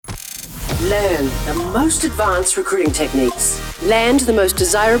Learn the most advanced recruiting techniques. Land the most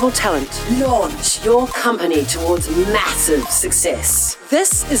desirable talent. Launch your company towards massive success.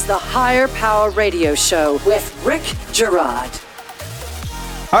 This is the Higher Power Radio Show with Rick Girard.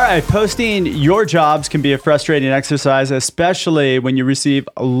 All right, posting your jobs can be a frustrating exercise, especially when you receive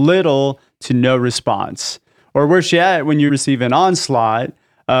little to no response. Or worse yet, when you receive an onslaught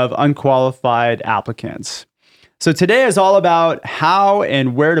of unqualified applicants. So today is all about how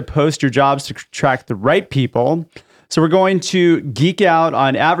and where to post your jobs to attract the right people. So we're going to geek out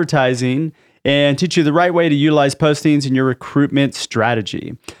on advertising and teach you the right way to utilize postings in your recruitment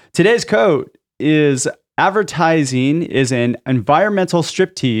strategy. Today's quote is, advertising is an environmental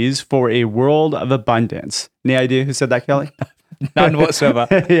striptease for a world of abundance. Any idea who said that, Kelly? None whatsoever.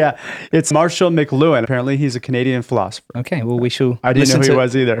 Yeah, it's Marshall McLuhan. Apparently, he's a Canadian philosopher. Okay, well, we shall. I didn't know who he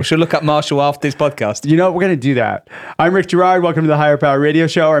was either. We should look up Marshall after this podcast. You know what? We're going to do that. I'm Rick Girard. Welcome to the Higher Power Radio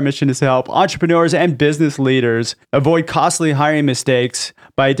Show. Our mission is to help entrepreneurs and business leaders avoid costly hiring mistakes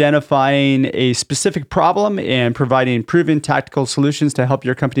by identifying a specific problem and providing proven tactical solutions to help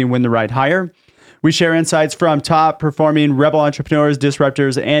your company win the right hire. We share insights from top performing rebel entrepreneurs,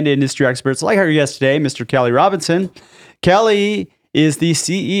 disruptors, and industry experts like our guest today, Mr. Kelly Robinson. Kelly is the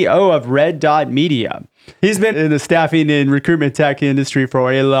CEO of Red Dot Media. He's been in the staffing and recruitment tech industry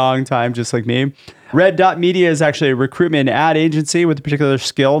for a long time, just like me. Red Dot Media is actually a recruitment ad agency with a particular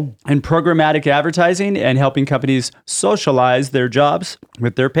skill in programmatic advertising and helping companies socialize their jobs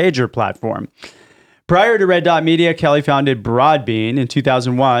with their pager platform. Prior to Red Dot Media, Kelly founded Broadbean in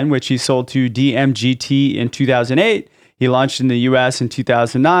 2001, which he sold to DMGT in 2008. He launched in the US in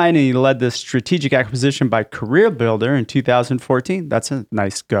 2009, and he led the strategic acquisition by CareerBuilder in 2014. That's a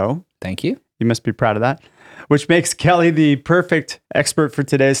nice go. Thank you. You must be proud of that, which makes Kelly the perfect expert for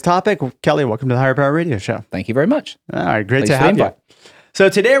today's topic. Kelly, welcome to the Higher Power Radio Show. Thank you very much. All right, great to Thanks for have the you. invite. So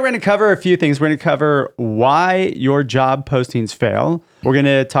today we're going to cover a few things. We're going to cover why your job postings fail. We're going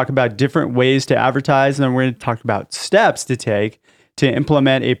to talk about different ways to advertise, and then we're going to talk about steps to take to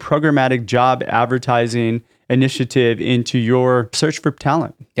implement a programmatic job advertising initiative into your search for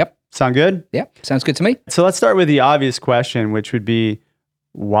talent. Yep. Sound good? Yep. Sounds good to me. So let's start with the obvious question, which would be,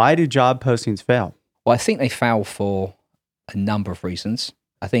 why do job postings fail? Well, I think they fail for a number of reasons.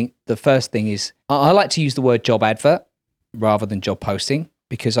 I think the first thing is, I like to use the word job advert rather than job posting,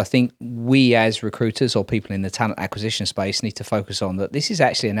 because I think we as recruiters or people in the talent acquisition space need to focus on that this is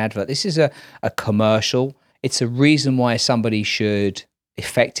actually an advert. This is a commercial. It's a reason why somebody should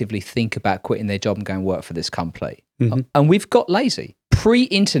effectively think about quitting their job and going work for this company. Mm-hmm. And we've got lazy.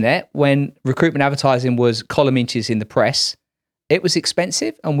 Pre-internet, when recruitment advertising was column inches in the press, it was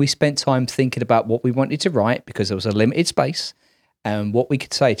expensive, and we spent time thinking about what we wanted to write because there was a limited space and what we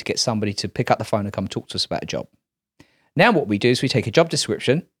could say to get somebody to pick up the phone and come talk to us about a job. Now what we do is we take a job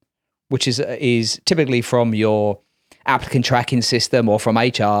description, which is typically from your applicant tracking system or from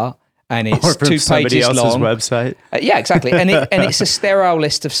HR, and it's 2 pages long. Website. Yeah, exactly. And it's a sterile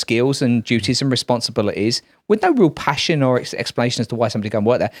list of skills and duties and responsibilities with no real passion or explanation as to why somebody go and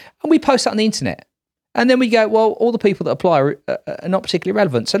work there. And we post that on the internet. And then we go, well, all the people that apply are not particularly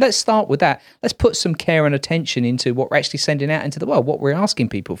relevant. So let's start with that. Let's put some care and attention into what we're actually sending out into the world, what we're asking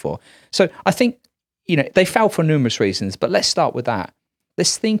people for. So I think, they fail for numerous reasons, but let's start with that.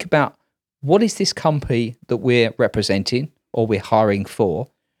 Let's think about, what is this company that we're representing or we're hiring for?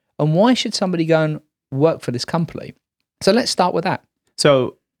 And why should somebody go and work for this company? So let's start with that.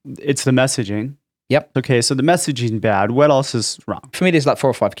 So it's the messaging. Yep. Okay, so the messaging bad. What else is wrong? For me, there's like 4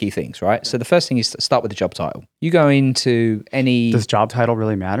 or 5 key things, right? So the first thing is to start with the job title. You go into any... Does job title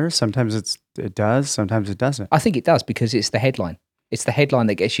really matter? Sometimes it does, sometimes it doesn't. I think it does, because it's the headline. It's the headline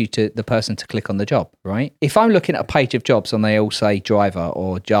that gets you to the person to click on the job, right? If I'm looking at a page of jobs and they all say driver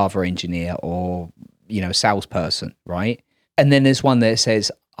or Java engineer or, salesperson, right? And then there's one that says,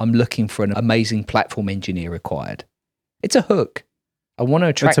 I'm looking for an amazing platform engineer required. It's a hook. I want to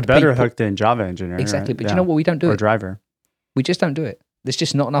attract people. It's a better hook than Java engineer. Exactly. Right? But you know what? We don't do it. Or driver. We just don't do it. There's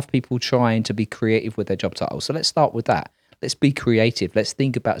just not enough people trying to be creative with their job title. So let's start with that. Let's be creative. Let's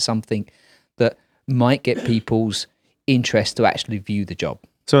think about something that might get people's interest to actually view the job.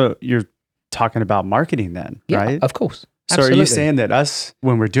 So you're talking about marketing then, right? Yeah, of course. So Absolutely. are you saying that us,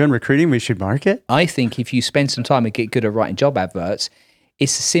 when we're doing recruiting, we should market? I think if you spend some time and get good at writing job adverts,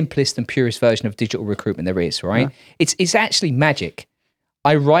 it's the simplest and purest version of digital recruitment there is, right? Yeah. It's actually magic.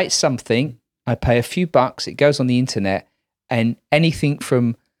 I write something, I pay a few bucks, it goes on the internet, and anything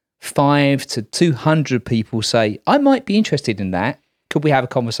from 5 to 200 people say, I might be interested in that. Could we have a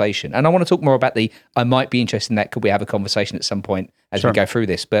conversation? And I want to talk more about I might be interested in that. Could we have a conversation at some point as we go through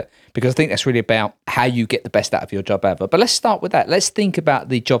this? But because I think that's really about how you get the best out of your job advert. But let's start with that. Let's think about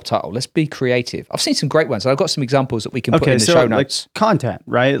the job title. Let's be creative. I've seen some great ones. I've got some examples that we can put in the show notes. Like content,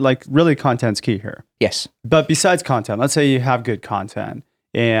 right? Like really content's key here. Yes. But besides content, let's say you have good content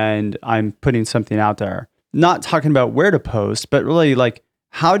and I'm putting something out there, not talking about where to post, but really like,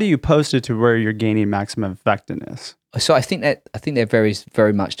 how do you post it to where you're gaining maximum effectiveness? So I think that varies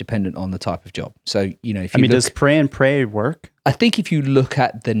very much dependent on the type of job. So, you know, if you does spray and pray work? I think if you look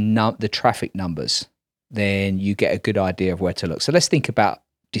at the traffic numbers, then you get a good idea of where to look. So let's think about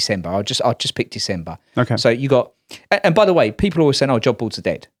December. I'll just pick December. Okay. So you got, and by the way, people always say, "Oh, job boards are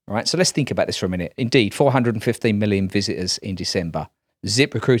dead." All right. So let's think about this for a minute. Indeed, 415 million visitors in December.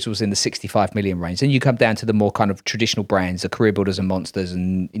 ZipRecruiter was in the 65 million range. Then you come down to the more kind of traditional brands, the Career Builders and Monsters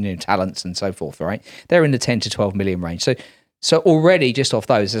and, you know, Talents and so forth, right? They're in the 10 to 12 million range. So already just off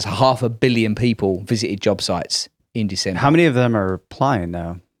those, there's 500 million people visited job sites in December. How many of them are applying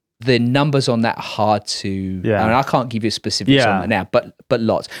though? The numbers on that are hard to, I mean, I can't give you specifics on that now, but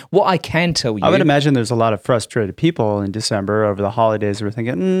lots. What I can tell you, I would imagine there's a lot of frustrated people in December over the holidays who are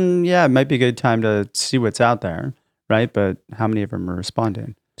thinking, it might be a good time to see what's out there. Right, but how many of them are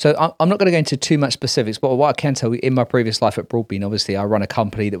responding? So I'm not going to go into too much specifics, but what I can tell you, in my previous life at Broadbean, obviously I run a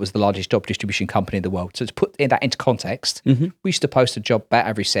company that was the largest job distribution company in the world. So to put that into context, we used to post a job about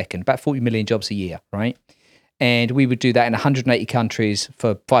every second, about 40 million jobs a year, right? And we would do that in 180 countries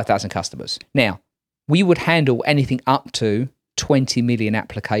for 5,000 customers. Now, we would handle anything up to 20 million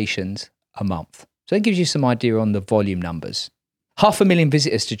applications a month. So that gives you some idea on the volume numbers. 500,000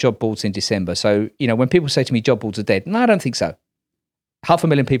 visitors to job boards in December. So, you know, when people say to me, job boards are dead, no, I don't think so.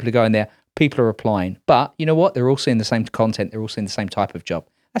 500,000 people are going there. People are applying. But you know what? They're all seeing the same content. They're all seeing the same type of job.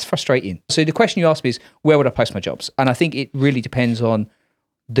 That's frustrating. So the question you asked me is, where would I post my jobs? And I think it really depends on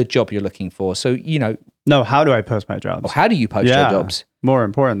the job you're looking for. So, you know. No, how do I post my jobs? Or how do you post your jobs? More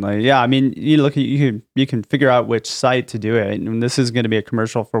importantly, I mean, you look at you can figure out which site to do it, and this is going to be a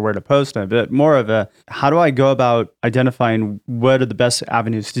commercial for where to post it, but more of a how do I go about identifying what are the best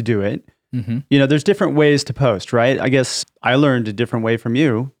avenues to do it? Mm-hmm. You know, there's different ways to post, right? I guess I learned a different way from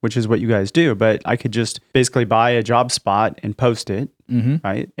you, which is what you guys do, but I could just basically buy a job spot and post it,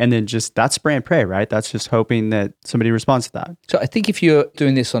 right? And then just that's spray and pray, right? That's just hoping that somebody responds to that. So I think if you're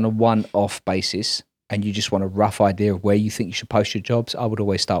doing this on a one-off basis, and you just want a rough idea of where you think you should post your jobs, I would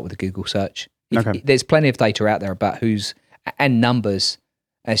always start with a Google search. There's plenty of data out there about and numbers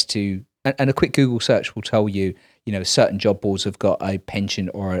as to, and a quick Google search will tell you, you know, certain job boards have got a pension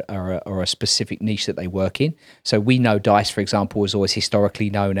or a specific niche that they work in. So we know Dice, for example, was always historically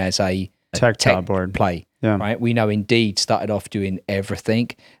known as a tech job board play. Yeah. Right. We know Indeed started off doing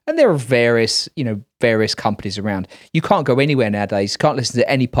everything, and there are various companies around. You can't go anywhere nowadays. You can't listen to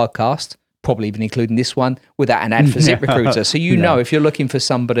any podcast, probably even including this one, without an ad for ZipRecruiter. So know if you're looking for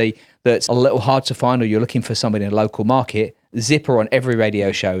somebody that's a little hard to find, or you're looking for somebody in a local market, Zip are on every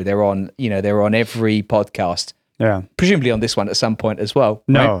radio show. They're on every podcast. Yeah. Presumably on this one at some point as well.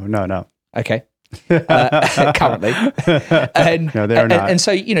 No. Okay. Currently. No, they're not. And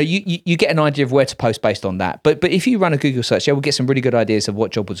so, you know, you get an idea of where to post based on that. But if you run a Google search, we'll get some really good ideas of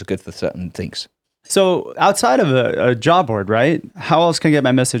what job boards are good for certain things. So outside of a job board, right? How else can I get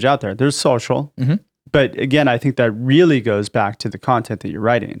my message out there? There's social. Mm-hmm. But again, I think that really goes back to the content that you're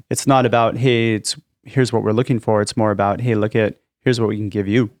writing. It's not about, hey, here's what we're looking for. It's more about, hey, here's what we can give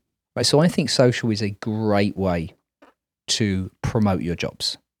you. Right. So I think social is a great way to promote your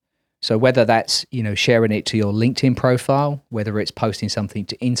jobs. So whether that's, you know, sharing it to your LinkedIn profile, whether it's posting something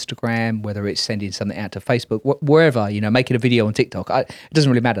to Instagram, whether it's sending something out to Facebook, wherever, you know, making a video on TikTok, it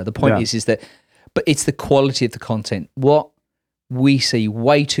doesn't really matter. The point is that, but it's the quality of the content. What we see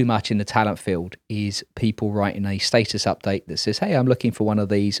way too much in the talent field is people writing a status update that says, hey, I'm looking for one of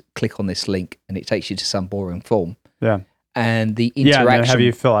these, click on this link, and it takes you to some boring form. Yeah. And the interaction... and then have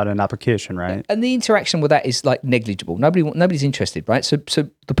you fill out an application, right? And the interaction with that is like negligible. Nobody's interested, right? So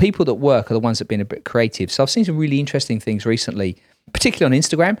the people that work are the ones that have been a bit creative. So I've seen some really interesting things recently, particularly on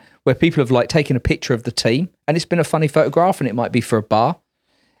Instagram, where people have like taken a picture of the team, and it's been a funny photograph, and it might be for a bar.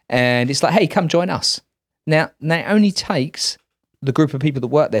 And it's like, hey, come join us. Now it only takes the group of people that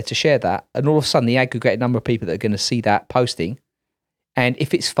work there to share that, and all of a sudden the aggregated number of people that are going to see that posting, and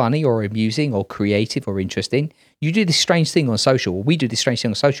if it's funny or amusing or creative or interesting, you do this strange thing on social, or we do this strange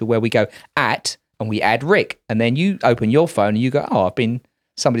thing on social where we go and we add Rick, and then you open your phone and you go,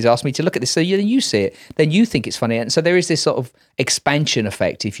 somebody's asked me to look at this, so then you see it, then you think it's funny, and so there is this sort of expansion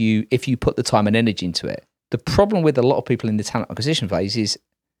effect if you put the time and energy into it. The problem with a lot of people in the talent acquisition phase is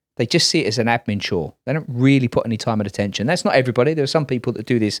They just see it as an admin chore. They don't really put any time and attention. That's not everybody. There are some people that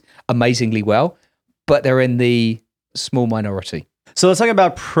do this amazingly well, but they're in the small minority. So let's talk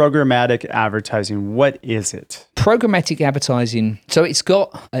about programmatic advertising. What is it? Programmatic advertising. So it's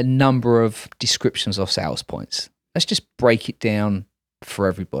got a number of descriptions of sales points. Let's just break it down for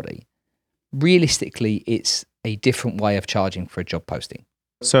everybody. Realistically, it's a different way of charging for a job posting.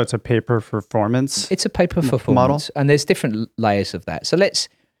 So it's a pay-per-performance. It's a pay-per-performance, and there's different layers of that. So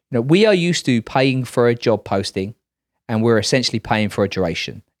we are used to paying for a job posting, and we're essentially paying for a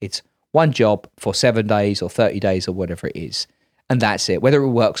duration. It's one job for 7 days or 30 days or whatever it is, and that's it, whether it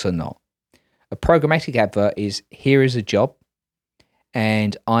works or not. A programmatic advert is, here is a job,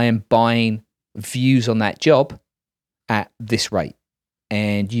 and I am buying views on that job at this rate,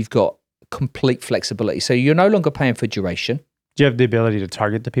 and you've got complete flexibility. So you're no longer paying for duration. Do you have the ability to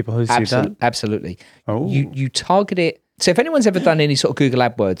target the people who see that? Absolutely. Oh. You target it. So if anyone's ever done any sort of Google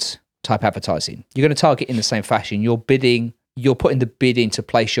AdWords type advertising, you're going to target in the same fashion. You're putting the bid in to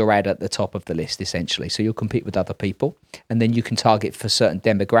place your ad at the top of the list, essentially. So you'll compete with other people, and then you can target for certain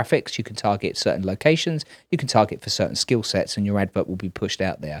demographics. You can target certain locations. You can target for certain skill sets, and your advert will be pushed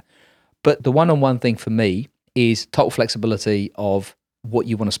out there. But the one-on-one thing for me is total flexibility of what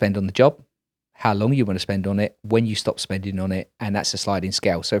you want to spend on the job, how long you want to spend on it, when you stop spending on it, and that's a sliding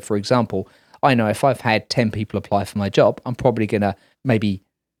scale. So for example, I know if I've had 10 people apply for my job, I'm probably going to maybe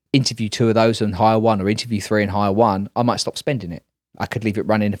interview 2 of those and hire 1, or interview 3 and hire 1. I might stop spending it. I could leave it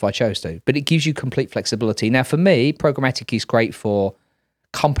running if I chose to, but it gives you complete flexibility. Now for me, programmatic is great for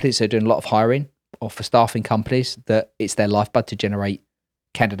companies that are doing a lot of hiring, or for staffing companies that it's their lifeblood to generate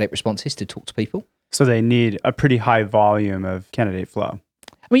candidate responses, to talk to people. So they need a pretty high volume of candidate flow.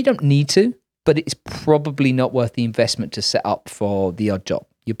 I mean, you don't need to, but it's probably not worth the investment to set up for the odd job.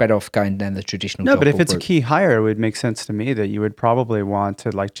 You're better off going down the traditional job. No, but if it's route. a key hire, it would make sense to me that you would probably want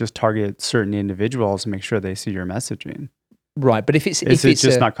to just target certain individuals and make sure they see your messaging. Right, but if it's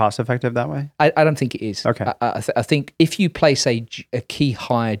just not cost effective that way? I don't think it is. Okay. I think if you place a key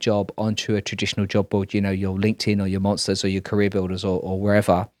hire job onto a traditional job board, your LinkedIn or your Monsters or your Career Builders or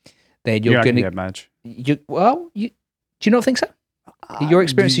wherever, then you're going to get much. Do you not think so? Your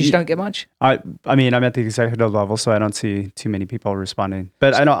experiences, you don't get much? I mean, I'm at the executive level, so I don't see too many people responding.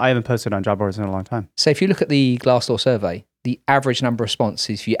 But I haven't posted on job boards in a long time. So if you look at the Glassdoor survey, the average number of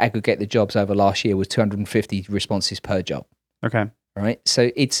responses, if you aggregate the jobs over last year, was 250 responses per job. Okay. Right.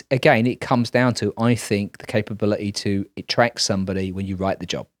 So it comes down to, I think, the capability to attract somebody when you write the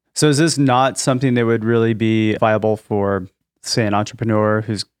job. So is this not something that would really be viable for, say, an entrepreneur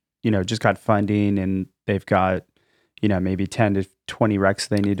who's, just got funding and they've got, maybe 10 to 20 recs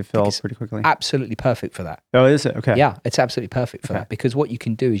they need to fill pretty quickly? Absolutely perfect for that. Oh, is it? Okay. Yeah, it's absolutely perfect for that, because what you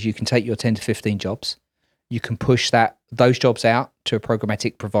can do is you can take your 10 to 15 jobs, you can push those jobs out to a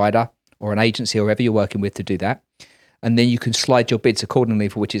programmatic provider or an agency or whoever you're working with to do that. And then you can slide your bids accordingly,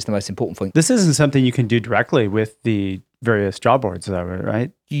 for which is the most important thing. This isn't something you can do directly with the various job boards, though,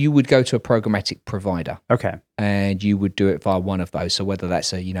 right? You would go to a programmatic provider. Okay. And you would do it via one of those. So whether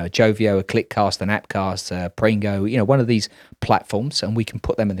that's a Jovio, a ClickCast, an Appcast, a Pringo, one of these platforms, and we can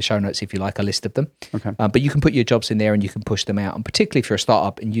put them in the show notes if you like, a list of them. Okay. But you can put your jobs in there and you can push them out. And particularly if you're a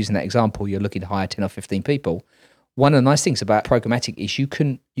startup, and using that example, you're looking to hire 10 or 15 people. One of the nice things about programmatic is you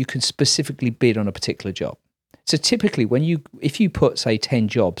can specifically bid on a particular job. So typically if you put, say, 10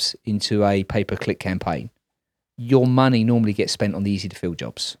 jobs into a pay-per-click campaign, your money normally gets spent on the easy to fill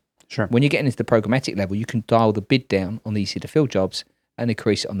jobs. Sure. When you're getting into the programmatic level, you can dial the bid down on the easy to fill jobs and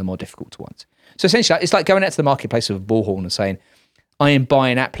increase it on the more difficult ones. So essentially, it's like going out to the marketplace with a bullhorn and saying, I am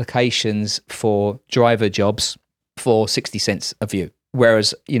buying applications for driver jobs for 60 cents a view.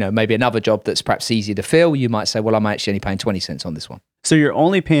 Whereas, maybe another job that's perhaps easier to fill, you might say, well, I'm actually only paying 20 cents on this one. So you're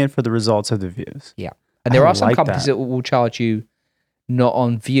only paying for the results of the views. Yeah. And there are some companies that will charge you not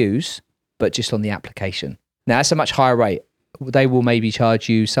on views, but just on the application. Now, that's a much higher rate. They will maybe charge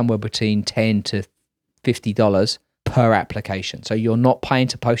you somewhere between $10 to $50 per application. So you're not paying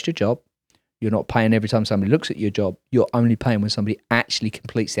to post your job. You're not paying every time somebody looks at your job. You're only paying when somebody actually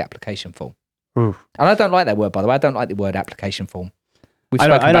completes the application form. Ooh. And I don't like that word, by the way. I don't like the word application form. I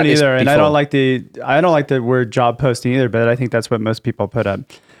don't either, and I don't like the word job posting either, but I think that's what most people put up.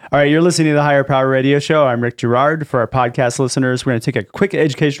 All right, you're listening to the Higher Power Radio Show. I'm Rick Girard. For our podcast listeners, we're going to take a quick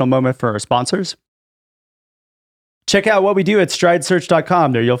educational moment for our sponsors. Check out what we do at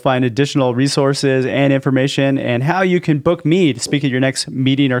stridesearch.com. There you'll find additional resources and information and how you can book me to speak at your next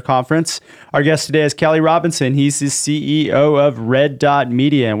meeting or conference. Our guest today is Kelly Robinson. He's the CEO of Red Dot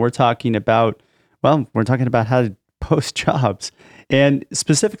Media, and we're talking about how to post jobs. And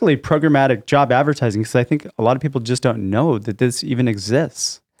specifically programmatic job advertising, because I think a lot of people just don't know that this even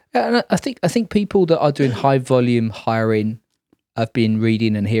exists. And I think people that are doing high volume hiring have been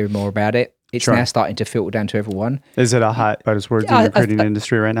reading and hearing more about it. It's Sure. now starting to filter down to everyone. Is it a hot buzzword in Yeah, the recruiting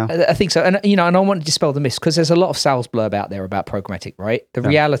industry right now? I think so. And and I want to dispel the myths because there's a lot of sales blurb out there about programmatic, right? The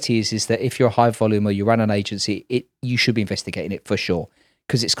reality is that if you're a high volume or you run an agency, you should be investigating it for sure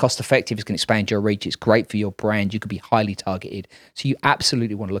because it's cost effective, it's going to expand your reach, it's great for your brand, you could be highly targeted. So you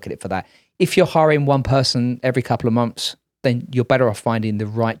absolutely want to look at it for that. If you're hiring one person every couple of months, then you're better off finding the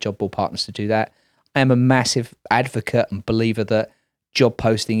right job board partners to do that. I am a massive advocate and believer that job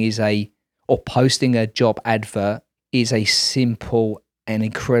posting or posting a job advert is a simple and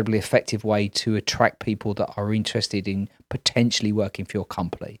incredibly effective way to attract people that are interested in potentially working for your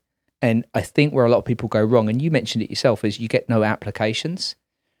company. And I think where a lot of people go wrong, and you mentioned it yourself, is you get no applications.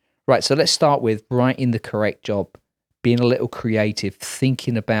 Right, so let's start with writing the correct job, being a little creative,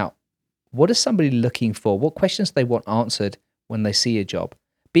 thinking about what is somebody looking for, what questions they want answered when they see a job,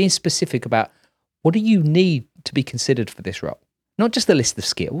 being specific about what do you need to be considered for this role? Not just a list of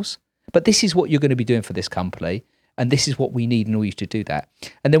skills, but this is what you're going to be doing for this company, and this is what we need in order to do that.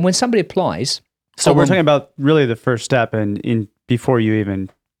 And then when somebody applies... So we're talking about really the first step in before you even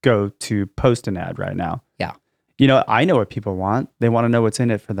go to post an ad right now. Yeah. I know what people want. They want to know what's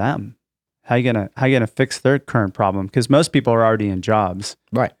in it for them. How you gonna fix their current problem? Because most people are already in jobs.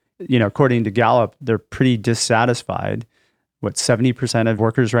 Right. According to Gallup, they're pretty dissatisfied. 70% of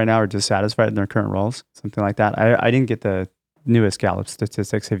workers right now are dissatisfied in their current roles? Something like that. I didn't get the newest Gallup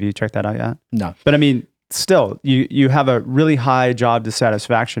statistics. Have you checked that out yet? No. But I mean, still, you have a really high job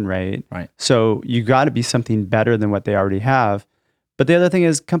dissatisfaction rate. Right. So you got to be something better than what they already have. But the other thing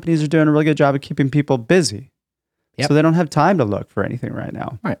is companies are doing a really good job of keeping people busy. Yep. So they don't have time to look for anything right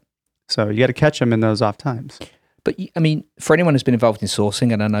now. Right. So you got to catch them in those off times. But I mean, for anyone who's been involved in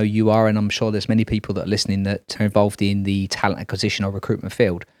sourcing, and I know you are, and I'm sure there's many people that are listening that are involved in the talent acquisition or recruitment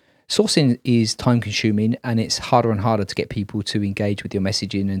field, sourcing is time consuming and it's harder and harder to get people to engage with your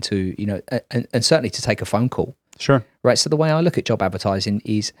messaging and to, and certainly to take a phone call. Sure. Right. So the way I look at job advertising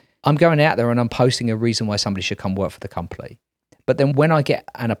is I'm going out there and I'm posting a reason why somebody should come work for the company. But then when I get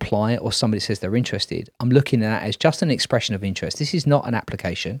an apply or somebody says they're interested, I'm looking at that as just an expression of interest. This is not an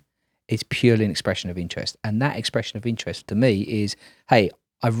application. It's purely an expression of interest. And that expression of interest to me is, hey,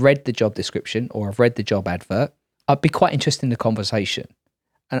 I've read the job description or I've read the job advert. I'd be quite interested in the conversation.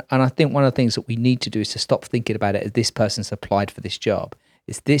 And I think one of the things that we need to do is to stop thinking about it as this person's applied for this job.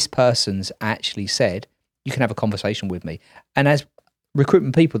 It's this person's actually said, you can have a conversation with me. And as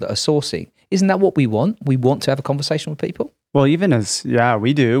recruitment people that are sourcing, isn't that what we want? We want to have a conversation with people. Well, even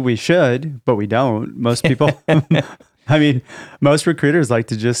we do. We should, but we don't. Most people, I mean, most recruiters like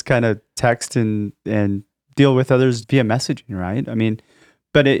to just kind of text and deal with others via messaging, right? I mean,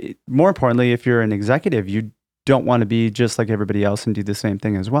 but more importantly, if you're an executive, you don't want to be just like everybody else and do the same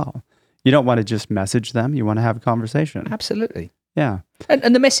thing as well. You don't want to just message them. You want to have a conversation. Absolutely. Yeah.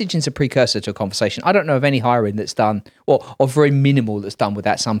 And the messaging is a precursor to a conversation. I don't know of any hiring that's done, or very minimal that's done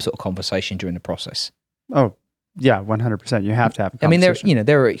without some sort of conversation during the process. Oh, yeah, 100%. You have to have a conversation. I mean,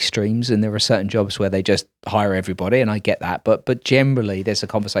 there are extremes and there are certain jobs where they just hire everybody, and I get that. But generally, there's a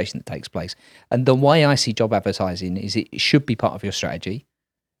conversation that takes place. And the way I see job advertising is it should be part of your strategy,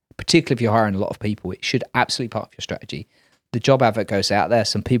 particularly if you're hiring a lot of people. It should absolutely be part of your strategy. The job advert goes out there,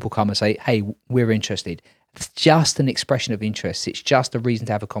 some people come and say, hey, we're interested. It's just an expression of interest. It's just a reason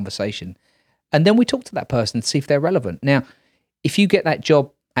to have a conversation. And then we talk to that person to see if they're relevant. Now, if you get that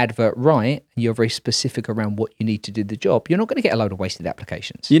job advert right, and you're very specific around what you need to do the job, you're not going to get a load of wasted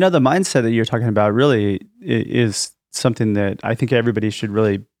applications. The mindset that you're talking about really is something that I think everybody should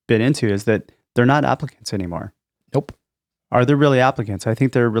really bid into, is that they're not applicants anymore. Nope. Are there really applicants? I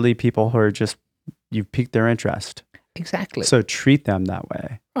think they're really people who are just, you've piqued their interest. Exactly. So treat them that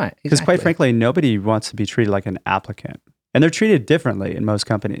way. Right. Because quite frankly, nobody wants to be treated like an applicant. And they're treated differently in most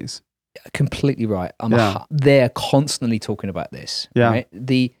companies. Completely right. They're constantly talking about this. Yeah. Right?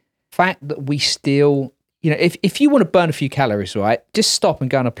 The fact that we still, if you want to burn a few calories, right, just stop and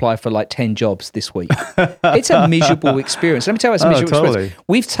go and apply for like 10 jobs this week. It's a miserable experience. Let me tell you, it's a miserable experience.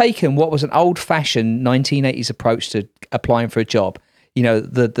 We've taken what was an old-fashioned 1980s approach to applying for a job,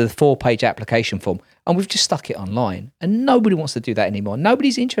 the 4-page application form, and we've just stuck it online. And nobody wants to do that anymore.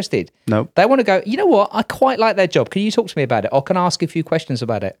 Nobody's interested. Nope. They want to go, you know what, I quite like their job. Can you talk to me about it? Or can I ask a few questions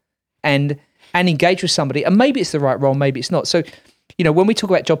about it? And engage with somebody. And maybe it's the right role, maybe it's not. So, when we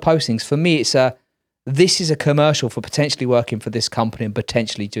talk about job postings, for me, this is a commercial for potentially working for this company and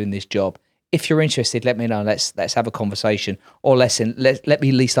potentially doing this job. If you're interested, let me know. Let's have a conversation, or let me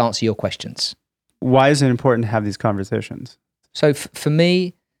at least answer your questions. Why is it important to have these conversations? So for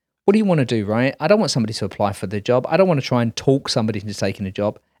me, what do you want to do, right? I don't want somebody to apply for the job. I don't want to try and talk somebody into taking a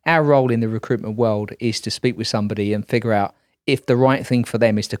job. Our role in the recruitment world is to speak with somebody and figure out if the right thing for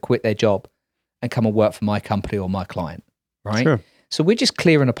them is to quit their job and come and work for my company or my client, right? Sure. So we're just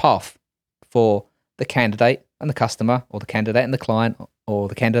clearing a path for the candidate and the customer, or the candidate and the client, or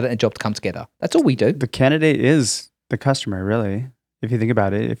the candidate and job to come together. That's all we do. The candidate is the customer, really. If you think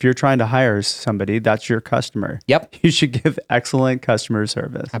about it, if you're trying to hire somebody, that's your customer. Yep. You should give excellent customer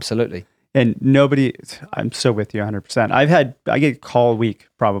service. Absolutely. And I'm so with you 100%. I get a call a week,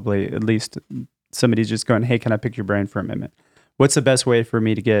 probably at least. Somebody's just going, hey, can I pick your brain for a minute? What's the best way for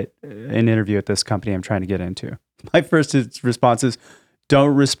me to get an interview at this company I'm trying to get into? My first response is,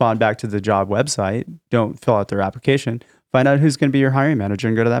 don't respond back to the job website. Don't fill out their application. Find out who's going to be your hiring manager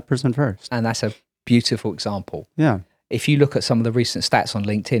and go to that person first. And that's a beautiful example. Yeah. If you look at some of the recent stats on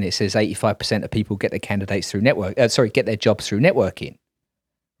LinkedIn, it says 85% of people get their candidates through get their jobs through networking,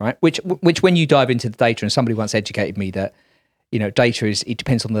 right? Which when you dive into the data, and somebody once educated me that, data it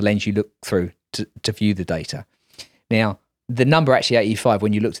depends on the lens you look through to view the data. Now, the number actually 85,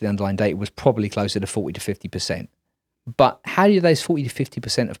 when you looked at the underlying data, was probably closer to 40 to 50%. But how do those 40 to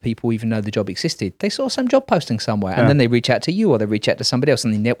 50% of people even know the job existed? They saw some job posting somewhere and then they reach out to you or they reach out to somebody else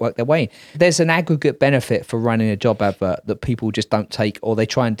and they network their way in. There's an aggregate benefit for running a job advert that people just don't take or they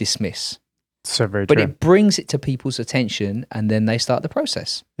try and dismiss. So very But true. it brings it to people's attention and then they start the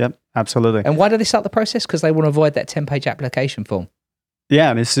process. Yep, absolutely. And why do they start the process? Because they want to avoid that 10-page application form. Yeah,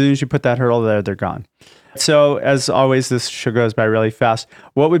 and as soon as you put that hurdle there, they're gone. So as always, this show goes by really fast.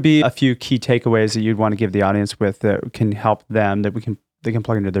 What would be a few key takeaways that you'd want to give the audience with that can help them, that they can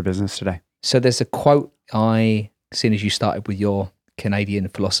plug into their business today? So there's a quote seeing as you started with your Canadian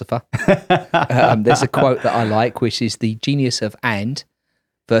philosopher, there's a quote that I like, which is the genius of and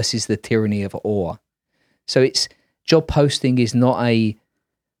versus the tyranny of or. So it's job posting is not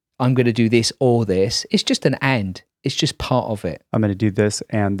I'm going to do this or this. It's just an and. It's just part of it. I'm going to do this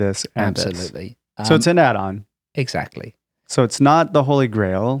and this and Absolutely. this. So it's an add-on. Exactly. So it's not the holy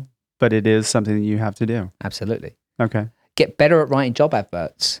grail, but it is something that you have to do. Absolutely. Okay. Get better at writing job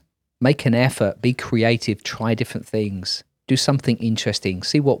adverts. Make an effort. Be creative. Try different things. Do something interesting.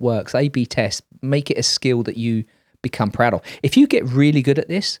 See what works. A/B test. Make it a skill that you become proud of. If you get really good at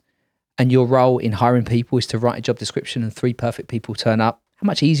this and your role in hiring people is to write a job description and 3 perfect people turn up, how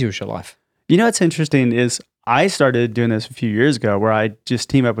much easier is your life? You know what's interesting is I started doing this a few years ago where I just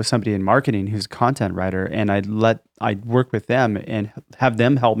team up with somebody in marketing who's a content writer and I'd work with them and have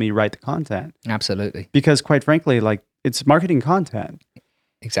them help me write the content. Absolutely. Because quite frankly, like it's marketing content.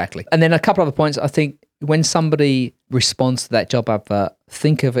 Exactly. And then a couple other points. I think when somebody responds to that job advert,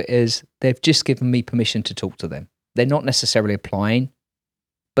 think of it as they've just given me permission to talk to them. They're not necessarily applying,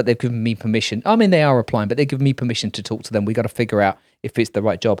 but they've given me permission. I mean, they are applying, but they've given me permission to talk to them. We got to figure out if it's the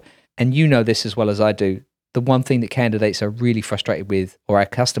right job. And you know this as well as I do. The one thing that candidates are really frustrated with, or our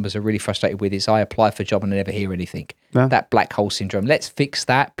customers are really frustrated with, is I apply for a job and I never hear anything. Yeah. That black hole syndrome. Let's fix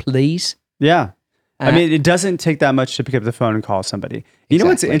that, please. Yeah. I mean, it doesn't take that much to pick up the phone and call somebody. You know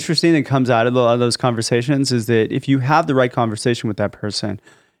what's interesting that comes out of those conversations is that if you have the right conversation with that person,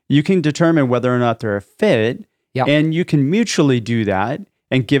 you can determine whether or not they're a fit, and you can mutually do that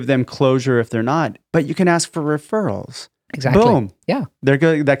and give them closure if they're not. But you can ask for referrals. Exactly. Boom. Yeah. They're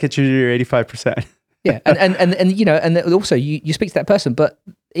good. That gets you to your 85%. Yeah, and you know, and also you speak to that person, but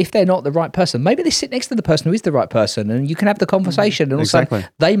if they're not the right person, maybe they sit next to the person who is the right person, and you can have the conversation, and also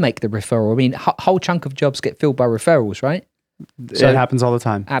they make the referral. I mean, whole chunk of jobs get filled by referrals, right? So it happens all the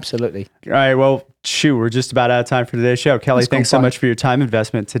time. Absolutely. All right, well, we're just about out of time for today's show. Kelly, thanks so much for your time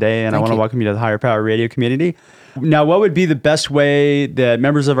investment today, and I want to welcome you to the Higher Power Radio community. Now, what would be the best way that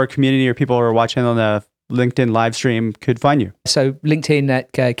members of our community or people who are watching on the LinkedIn live stream could find you? So LinkedIn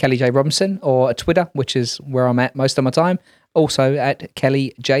at Kelly J. Robinson, or Twitter, which is where I'm at most of my time. Also at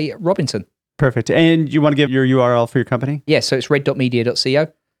Kelly J. Robinson. Perfect. And you want to give your URL for your company? Yeah, so it's red.media.co.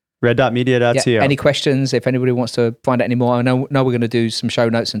 Red.media.co. Yeah, any questions, if anybody wants to find out any more, I know we're going to do some show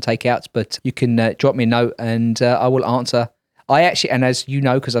notes and takeouts, but you can drop me a note and I will answer. I actually, and as you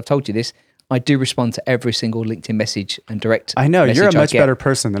know, because I've told you this, I do respond to every single LinkedIn message and direct. I know, you're a much get. better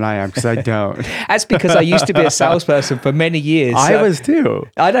person than I am because I don't. That's because I used to be a salesperson for many years. I was too.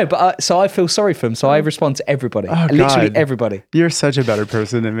 I know, but so I feel sorry for them. So I respond to everybody, literally everybody. You're such a better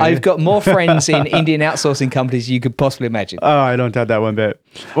person than me. I've got more friends in Indian outsourcing companies you could possibly imagine. Oh, I don't doubt that one bit.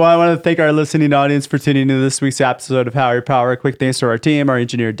 Well, I want to thank our listening audience for tuning into this week's episode of Higher Power. Quick thanks to our team, our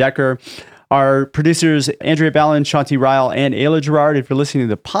engineer Decker, our producers, Andrea Ballin, Shanti Ryle, and Ayla Gerard. If you're listening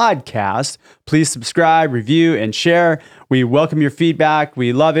to the podcast, please subscribe, review, and share. We welcome your feedback.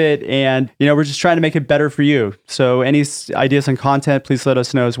 We love it. And, we're just trying to make it better for you. So any ideas and content, please let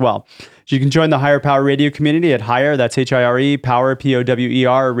us know as well. You can join the Hire Power Radio community at Hire, that's H-I-R-E, Power,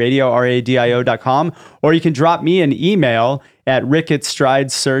 P-O-W-E-R, radio, R-A-D-I-O.com. Or you can drop me an email at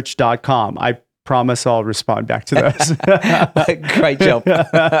rick@stridesearch.com. I promise I'll respond back to those. Great job.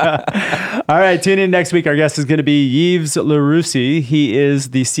 All right, tune in next week. Our guest is going to be Yves Laroussi. He is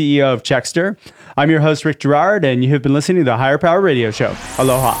the CEO of Checkster. I'm your host, Rick Girard, and you have been listening to the Hire Power Radio Show.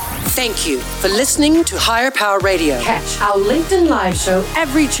 Aloha. Thank you for listening to Hire Power Radio. Catch our LinkedIn Live show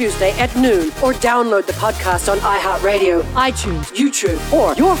every Tuesday at noon, or download the podcast on iHeartRadio, iTunes, YouTube,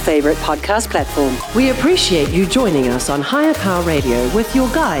 or your favorite podcast platform. We appreciate you joining us on Hire Power Radio with your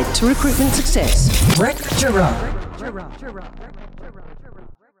guide to recruitment success, Rick Girard.